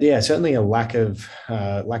 Well, there's certainly a lack of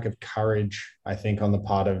courage, I think, on the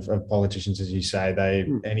part of politicians, as you say.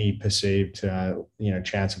 Any perceived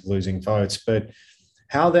chance of losing votes. But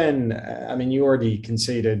how then? I mean, you already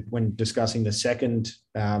conceded when discussing the second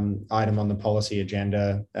item on the policy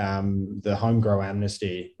agenda, the home grow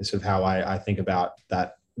amnesty is sort of how I think about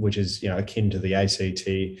that, which is akin to the ACT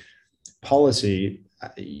policy.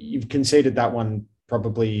 You've conceded that one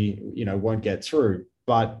probably won't get through.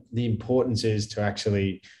 But the importance is to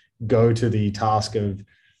actually go to the task of,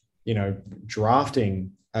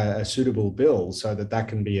 drafting a suitable bill so that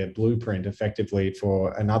can be a blueprint effectively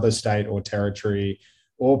for another state or territory,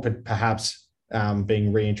 or perhaps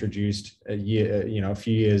being reintroduced a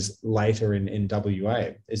few years later in WA.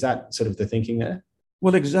 Is that sort of the thinking there?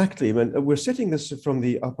 Well, exactly. I mean, we're setting this from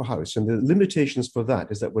the upper house, and the limitations for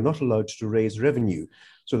that is that we're not allowed to raise revenue.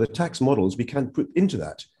 So the tax models we can't put into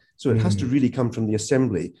that. So it has to really come from the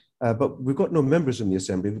Assembly. but we've got no members in the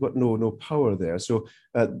assembly. We've got no power there. So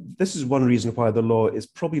this is one reason why the law is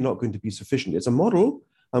probably not going to be sufficient. It's a model,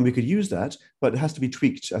 and we could use that, but it has to be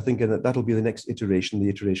tweaked, I think, and that'll be the next iteration, the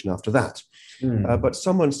iteration after that. But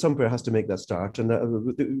someone somewhere has to make that start.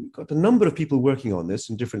 And we've got a number of people working on this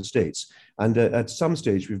in different states. And at some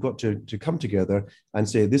stage, we've got to come together and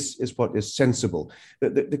say, this is what is sensible.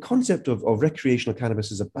 The concept of recreational cannabis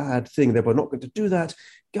is a bad thing. We're not going to do that.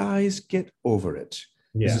 Guys, get over it.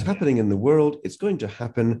 Yeah. This is happening in the world. It's going to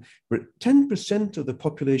happen. 10% of the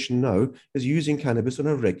population now is using cannabis on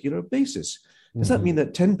a regular basis. Does that mean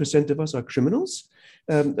that 10% of us are criminals?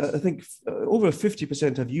 I think over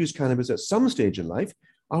 50% have used cannabis at some stage in life.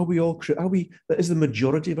 Is the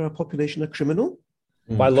majority of our population a criminal?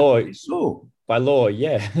 By law, so. By law,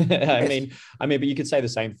 yeah. I mean, but you could say the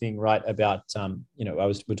same thing, right? About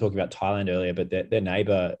we're talking about Thailand earlier, but their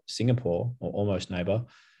neighbor Singapore, or almost neighbor,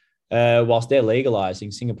 whilst they're legalizing,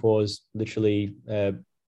 Singapore's literally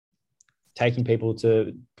putting people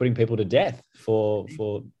to death for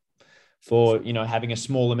having a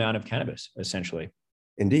small amount of cannabis, essentially.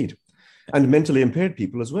 Indeed. And mentally impaired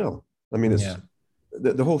people as well. I mean,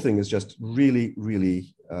 the whole thing is just really,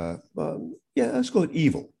 really, let's call it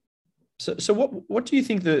evil. So what do you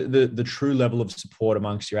think the true level of support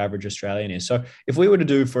amongst your average Australian is? So if we were to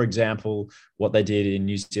do, for example, what they did in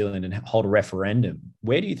New Zealand and hold a referendum,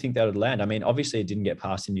 where do you think that would land? I mean, obviously it didn't get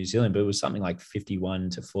passed in New Zealand, but it was something like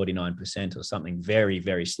 51 to 49% or something very,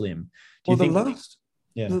 very slim. The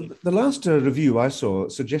last review I saw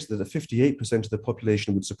suggested that 58% of the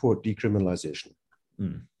population would support decriminalization.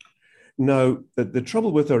 Now, the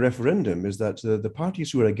trouble with a referendum is that the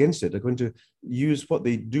parties who are against it are going to use what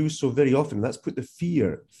they do so very often. That's put the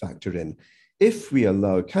fear factor in. If we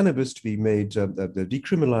allow cannabis to be made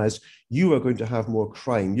decriminalized, you are going to have more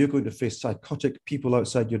crime. You're going to face psychotic people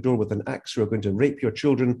outside your door with an axe who are going to rape your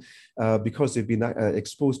children because they've been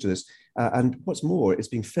exposed to this. And what's more, it's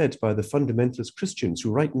being fed by the fundamentalist Christians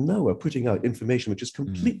who right now are putting out information which is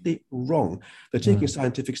completely wrong. They're taking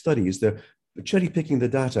scientific studies, they're cherry picking the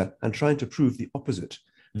data and trying to prove the opposite.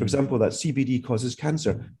 For example, that CBD causes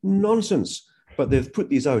cancer. Nonsense. But they've put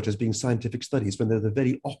these out as being scientific studies when they're the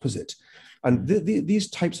very opposite. And these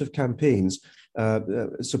types of campaigns,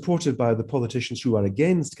 supported by the politicians who are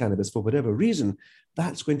against cannabis for whatever reason,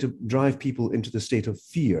 that's going to drive people into the state of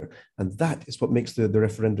fear. And that is what makes the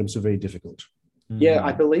referendum so very difficult. Yeah,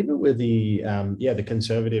 I believe it with the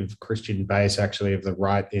conservative Christian base actually of the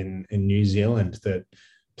right in New Zealand that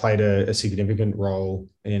played a significant role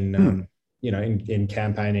in in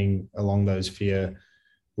campaigning along those fear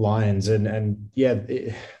lines.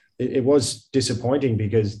 It was disappointing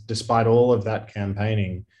because despite all of that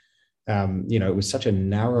campaigning, it was such a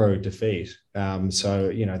narrow defeat.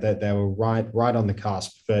 That they were right on the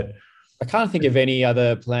cusp. But I can't think of any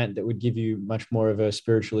other plant that would give you much more of a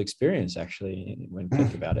spiritual experience, actually, when you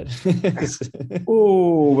think about it.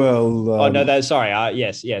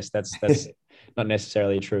 Yes, that's not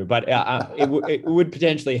necessarily true, but it would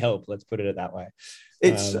potentially help. Let's put it that way.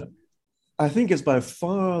 I think it's by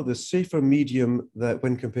far the safer medium that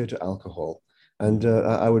when compared to alcohol. And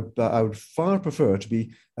I would far prefer to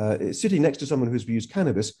be sitting next to someone who's used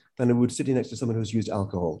cannabis than I would sitting next to someone who's used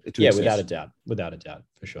alcohol. Without a doubt,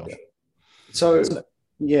 for sure.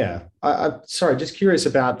 Yeah. I'm sorry, just curious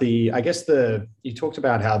about you talked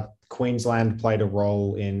about how Queensland played a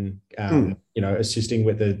role in, assisting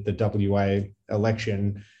with the WA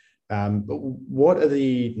election. But what are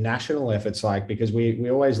the national efforts like? Because we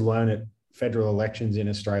always learn at federal elections in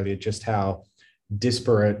Australia just how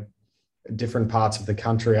disparate different parts of the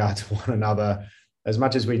country are to one another. As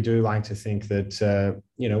much as we do like to think that,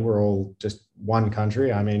 we're all just one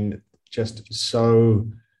country. I mean, just so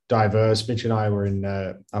diverse. Mitch and I were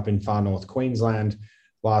up in far north Queensland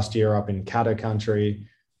last year, up in Caddo country,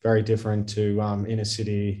 very different to inner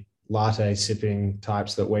city latte sipping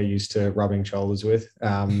types that we're used to rubbing shoulders with.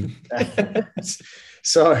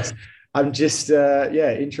 So I'm just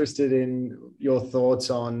interested in your thoughts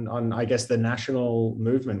on I guess the national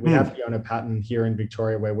movement. We have Fiona Patten here in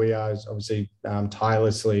Victoria, where we are obviously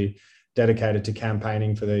tirelessly dedicated to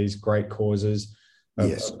campaigning for these great causes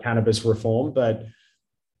of cannabis reform. But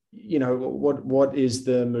what is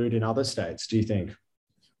the mood in other states, do you think?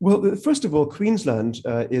 Well, first of all, Queensland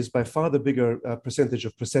is by far the bigger percentage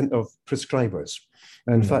of prescribers.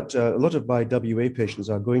 In fact, a lot of my WA patients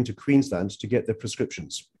are going to Queensland to get their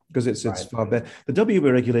prescriptions because it's far better. The WA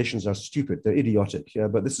regulations are stupid, they're idiotic,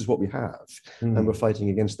 but this is what we have, and we're fighting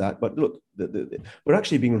against that. But look, we're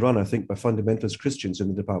actually being run, I think, by fundamentalist Christians in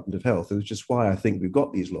the Department of Health, which is why I think we've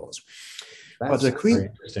got these laws. That's very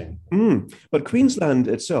interesting. But Queensland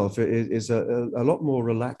itself is a lot more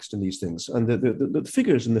relaxed in these things. And the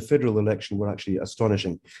figures in the federal election were actually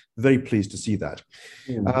astonishing. Very pleased to see that.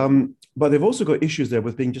 But they've also got issues there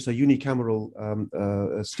with being just a unicameral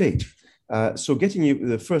state. So getting you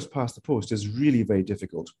the first past the post is really very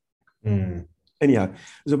difficult. Anyhow,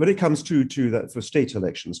 so when it comes to that for state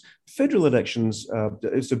elections, federal elections,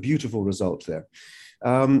 it's a beautiful result there.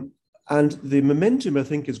 And the momentum, I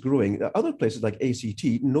think, is growing. Other places like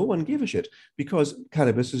ACT, no one gave a shit because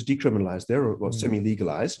cannabis is decriminalized there or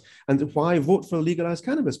semi-legalized. And why vote for a legalized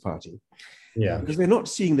cannabis party? Yeah, because they're not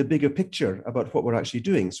seeing the bigger picture about what we're actually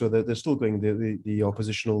doing. So they're still going the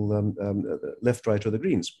oppositional left, right, or the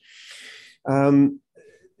Greens.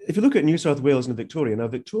 If you look at New South Wales and Victoria, now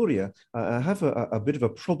Victoria, I have a bit of a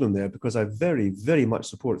problem there because I very, very much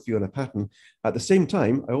support Fiona Patten. At the same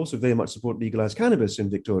time, I also very much support legalized cannabis in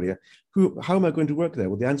Victoria. How am I going to work there?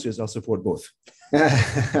 Well, the answer is I'll support both.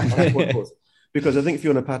 I'll support both. Because I think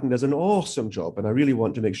Fiona Patten does an awesome job, and I really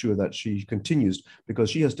want to make sure that she continues because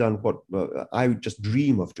she has done what I just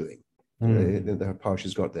dream of doing in the power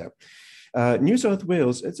she's got there. New South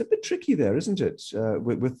Wales, it's a bit tricky there, isn't it?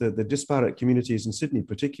 With the disparate communities in Sydney,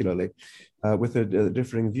 particularly, with the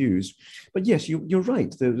differing views. But yes, you're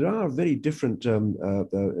right. There are very different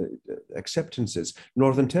acceptances.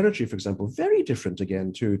 Northern Territory, for example, very different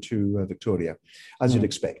again to Victoria, as you'd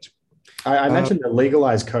expect. I mentioned the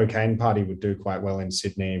legalized cocaine party would do quite well in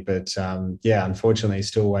Sydney, but yeah, unfortunately,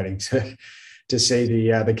 still waiting to see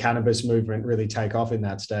the cannabis movement really take off in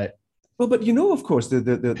that state. Well, but you know, of course,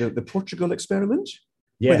 the Portugal experiment,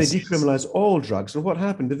 where they decriminalize all drugs, and what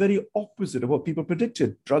happened? The very opposite of what people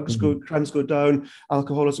predicted. Crimes go down,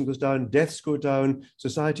 alcoholism goes down, deaths go down,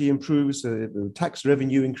 society improves, tax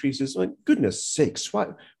revenue increases. Like, goodness sakes,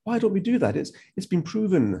 why don't we do that? It's been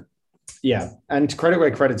proven. Yeah, and credit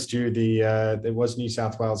where credit's due. There was New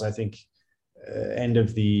South Wales, I think, end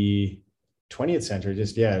of the 20th century,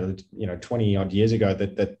 20 odd years ago,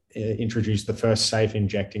 that introduced the first safe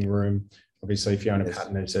injecting room. Obviously, Fiona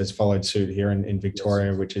Patten has followed suit here in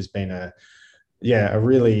Victoria, which has been a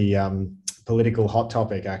really political hot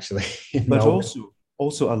topic, actually. But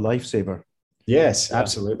also a lifesaver. Yes,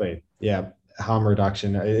 absolutely. Yeah, harm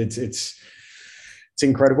reduction. It's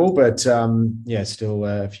incredible, but still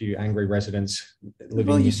a few angry residents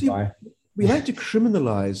living nearby. We like to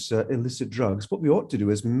criminalize illicit drugs. What we ought to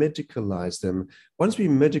do is medicalize them. Once we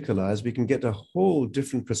medicalize, we can get a whole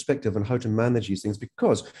different perspective on how to manage these things,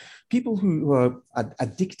 because people who are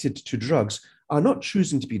addicted to drugs are not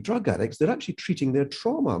choosing to be drug addicts. They're actually treating their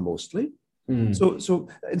trauma mostly. So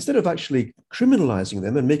instead of actually criminalizing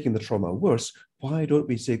them and making the trauma worse, why don't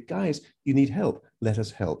we say, guys, you need help, let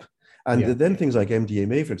us help. And then things like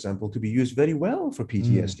MDMA, for example, could be used very well for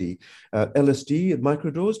PTSD. LSD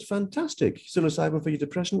microdosed, fantastic. Psilocybin for your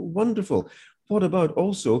depression, wonderful. What about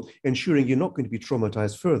also ensuring you're not going to be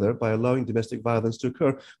traumatized further by allowing domestic violence to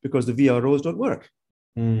occur because the VROs don't work?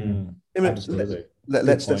 Absolutely.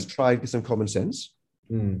 Let's try some common sense.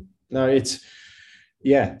 No,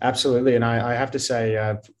 absolutely. And I have to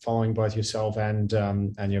say, following both yourself and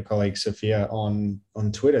your colleague Sophia on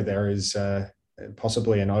Twitter, there is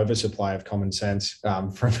possibly an oversupply of common sense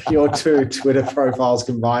from your two Twitter profiles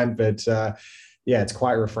combined. But it's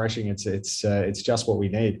quite refreshing. It's just what we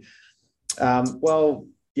need. Well,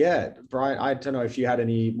 yeah, Brian, I don't know if you had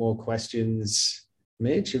any more questions.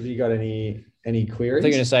 Mitch, have you got any queries? I think you're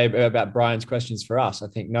going to say about Brian's questions for us. I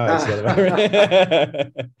think no.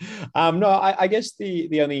 I guess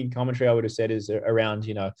the only commentary I would have said is around,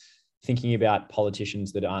 thinking about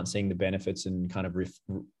politicians that aren't seeing the benefits and kind of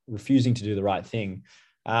refusing to do the right thing.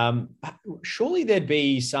 Surely there'd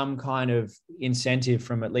be some kind of incentive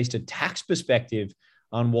from at least a tax perspective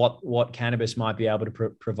on what cannabis might be able to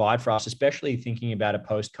provide for us, especially thinking about a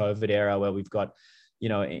post-COVID era where we've got,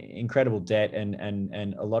 incredible debt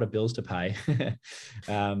and a lot of bills to pay.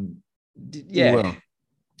 Well,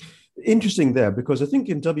 interesting there, because I think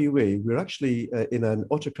in WA, we're actually in an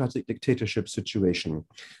autocratic dictatorship situation,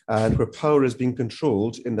 and where power is being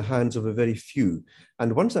controlled in the hands of a very few.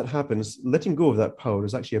 And once that happens, letting go of that power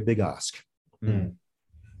is actually a big ask.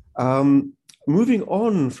 Moving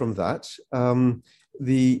on from that,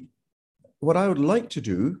 what I would like to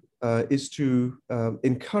do is to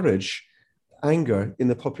encourage anger in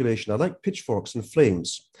the population. I like pitchforks and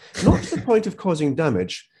flames, not to the point of causing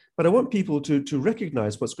damage, but I want people to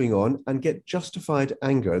recognize what's going on and get justified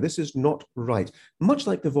anger. This is not right. Much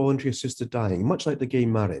like the voluntary assisted dying, much like the gay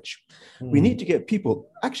marriage. We need to get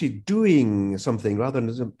people actually doing something rather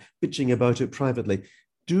than bitching about it privately.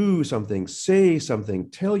 Do something, say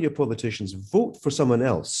something, tell your politicians, vote for someone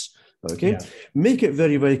else Okay, Yeah. make it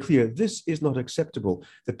very, very clear. This is not acceptable.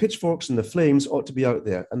 The pitchforks and the flames ought to be out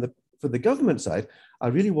there. And for the government side, I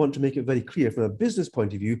really want to make it very clear from a business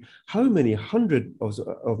point of view, how many hundreds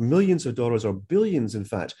of millions of dollars or billions, in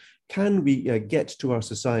fact, can we get to our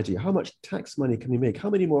society? How much tax money can we make? How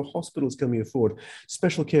many more hospitals can we afford?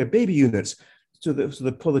 Special care baby units. So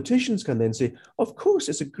the politicians can then say, of course,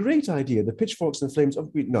 it's a great idea. The pitchforks and flames,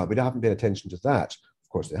 we haven't paid attention to that. Of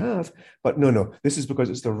course they have, but no, this is because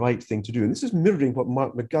it's the right thing to do. And this is mirroring what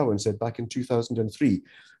Mark McGowan said back in 2003.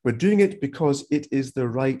 We're doing it because it is the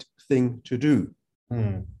right thing to do.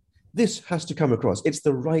 This has to come across. It's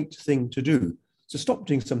the right thing to do. So stop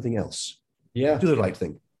doing something else. Yeah. Do the right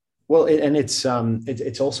thing. Well,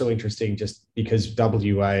 it's also interesting just because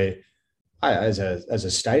WA as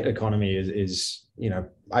a state economy is,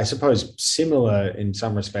 I suppose similar in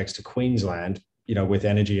some respects to Queensland, with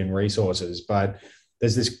energy and resources, but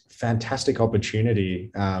there's this fantastic opportunity,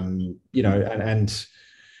 and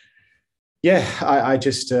yeah,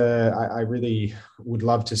 I really would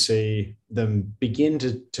love to see them begin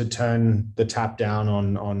to turn the tap down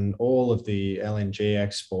on all of the LNG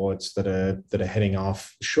exports that are heading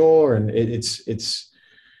offshore, and it's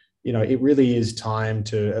it really is time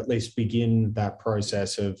to at least begin that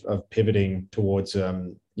process of pivoting towards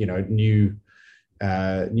new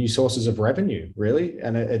sources of revenue, really.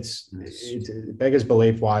 And it beggars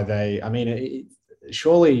belief why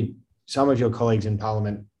surely some of your colleagues in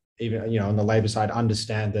Parliament, even on the Labor side,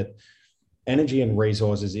 understand that energy and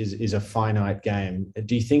resources is a finite game.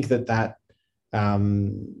 Do you think that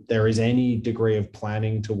there is any degree of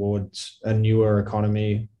planning towards a newer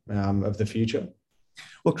economy of the future?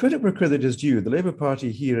 Well, credit where credit is due. The Labour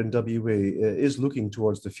Party here in WA is looking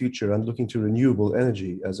towards the future and looking to renewable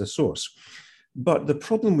energy as a source. But the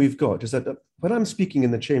problem we've got is that when I'm speaking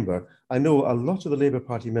in the chamber, I know a lot of the Labour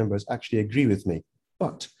Party members actually agree with me.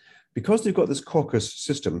 But because they've got this caucus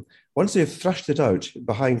system, once they've thrashed it out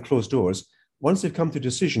behind closed doors, once they've come to a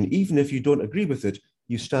decision, even if you don't agree with it,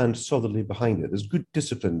 you stand solidly behind it. There's good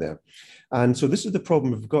discipline there. And so this is the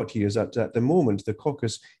problem we've got here, is that at the moment, the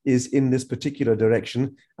caucus is in this particular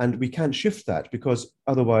direction, and we can't shift that, because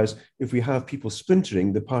otherwise, if we have people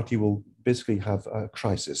splintering, the party will basically have a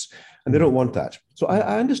crisis, and they don't want that. So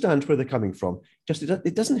I understand where they're coming from. Just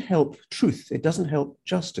it doesn't help truth. It doesn't help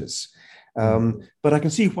justice. But I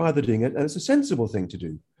can see why they're doing it, and it's a sensible thing to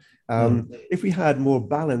do. If we had more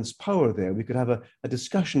balanced power there, we could have a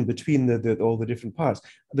discussion between all the different parts,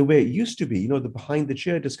 the way it used to be, the behind the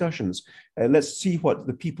chair discussions. Let's see what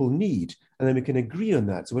the people need, and then we can agree on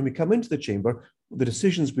that. So when we come into the chamber, the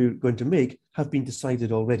decisions we're going to make have been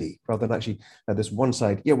decided already, rather than actually this one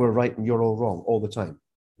side, yeah, we're right and you're all wrong all the time.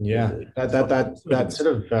 Yeah, that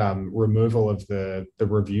sort of removal of the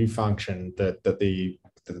review function that the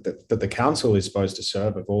council is supposed to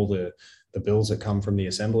serve of all the bills that come from the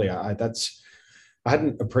assembly. I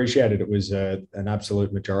hadn't appreciated it was an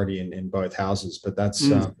absolute majority in both houses, but that's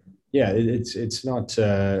it's not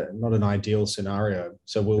an ideal scenario.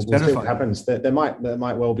 So we'll see what happens. There might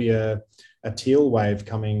well be a teal wave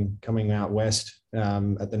coming out west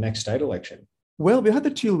at the next state election. Well, we had the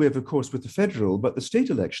teal wave, of course, with the federal, but the state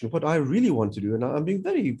election, what I really want to do, and I'm being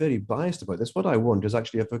very, very biased about this, what I want is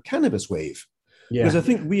actually have a cannabis wave. Yeah. Because I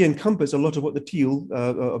think we encompass a lot of what the teal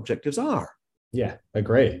objectives are. Yeah,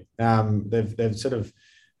 agree. They've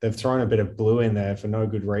thrown a bit of blue in there for no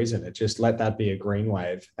good reason. It just let that be a green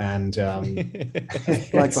wave, and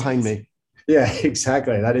like behind me. Yeah,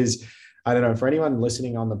 exactly. That is, I don't know, for anyone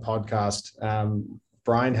listening on the podcast,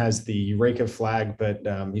 Brian has the Eureka flag, but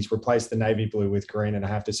he's replaced the navy blue with green, and I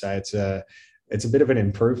have to say it's a bit of an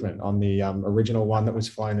improvement on the original one that was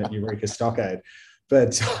flown at Eureka Stockade.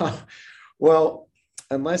 But well,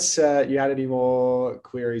 unless you had any more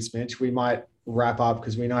queries, Mitch, we might wrap up,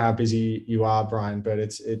 because we know how busy you are, Brian. But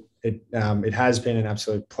it has been an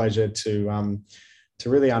absolute pleasure to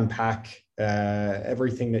really unpack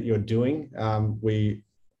everything that you're doing. We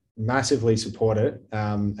massively support it,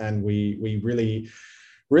 and we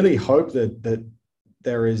really hope that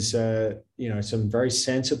there is some very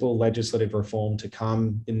sensible legislative reform to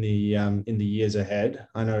come in the years ahead.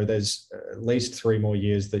 I know there's at least 3 more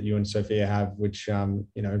years that you and Sophia have, which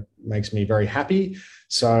makes me very happy.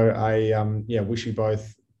 So I wish you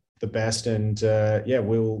both the best, and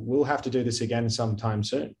we'll have to do this again sometime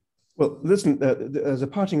soon. Well, listen, as a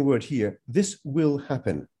parting word here, this will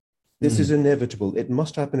happen. This is inevitable. It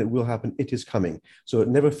must happen. It will happen. It is coming. So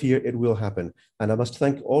never fear, it will happen. And I must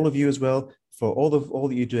thank all of you as well for all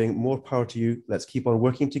that you're doing. More power to you. Let's keep on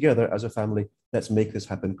working together as a family. Let's make this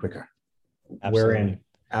happen quicker. Absolutely. We're in.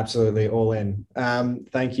 Absolutely all in.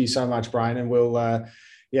 Thank you so much, Brian. And we'll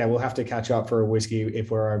yeah, we'll have to catch up for a whiskey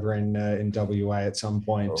if we're over in WA at some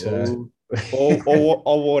point.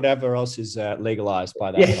 Or whatever else is legalized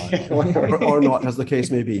by that time. or not, as the case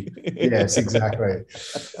may be. Yes, exactly.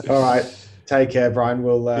 All right. Take care, Brian.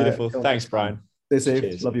 Beautiful. Thanks, Brian. Stay safe.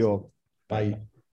 Cheers. Love you all. Bye.